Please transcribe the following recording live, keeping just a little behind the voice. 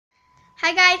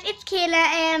Hi guys, it's Kayla.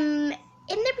 In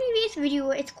the previous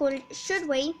video, it's called Should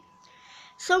We?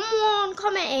 Someone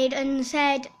commented and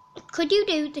said, could you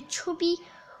do the Chubby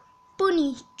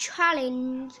Bunny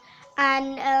challenge?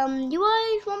 And you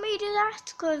guys want me to do that?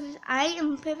 Because I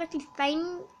am perfectly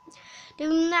fine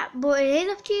doing that, but it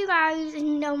is up to you guys.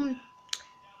 And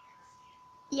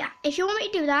yeah, if you want me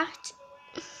to do that,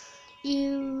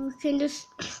 you can just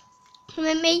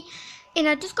comment me. And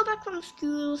I just got back from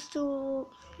school,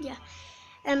 so yeah.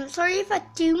 Sorry if I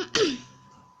do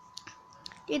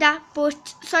do that,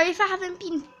 but sorry if I haven't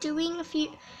been doing a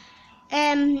few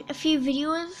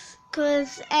videos,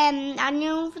 because I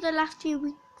know for the last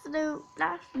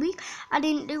week I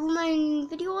didn't do my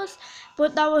videos,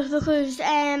 but that was because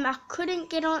I couldn't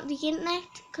get on the internet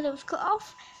because it was cut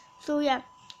off. So yeah,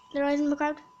 the rise in the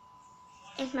crowd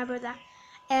is my brother.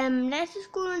 Let's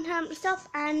just go and have stuff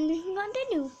and we can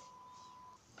continue.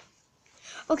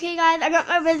 Okay guys, I got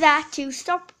my brother to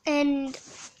stop. And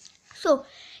so,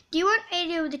 do you want me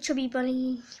to do the Chubby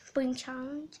Bunny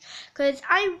challenge? Because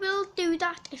I will do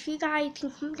that if you guys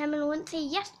can comment down below and say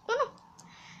yes or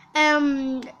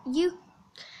no.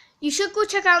 You should go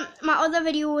check out my other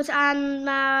videos and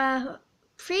my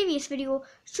previous video,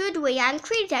 Should We and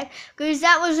Crazy Time, because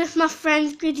that was with my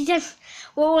friends Crazy Time.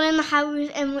 We're all in the house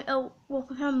and we walk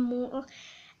with our motor.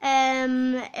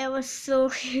 It was so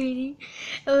crazy.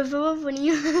 It was so funny.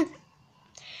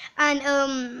 And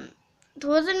there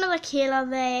was another killer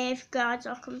there, if you guys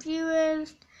are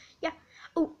confused. Yeah.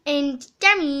 Oh, and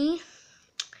Demi,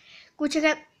 go check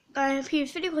out my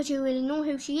previous video because you really know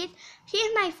who she is. She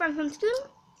is my friend from school.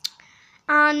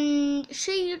 And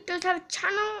she does have a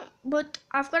channel, but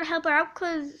I've got to help her out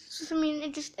because for some reason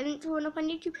it just isn't showing up on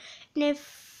YouTube. And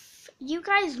if you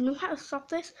guys know how to stop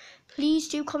this, please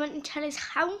do comment and tell us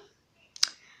how.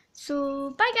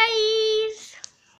 So, bye guys!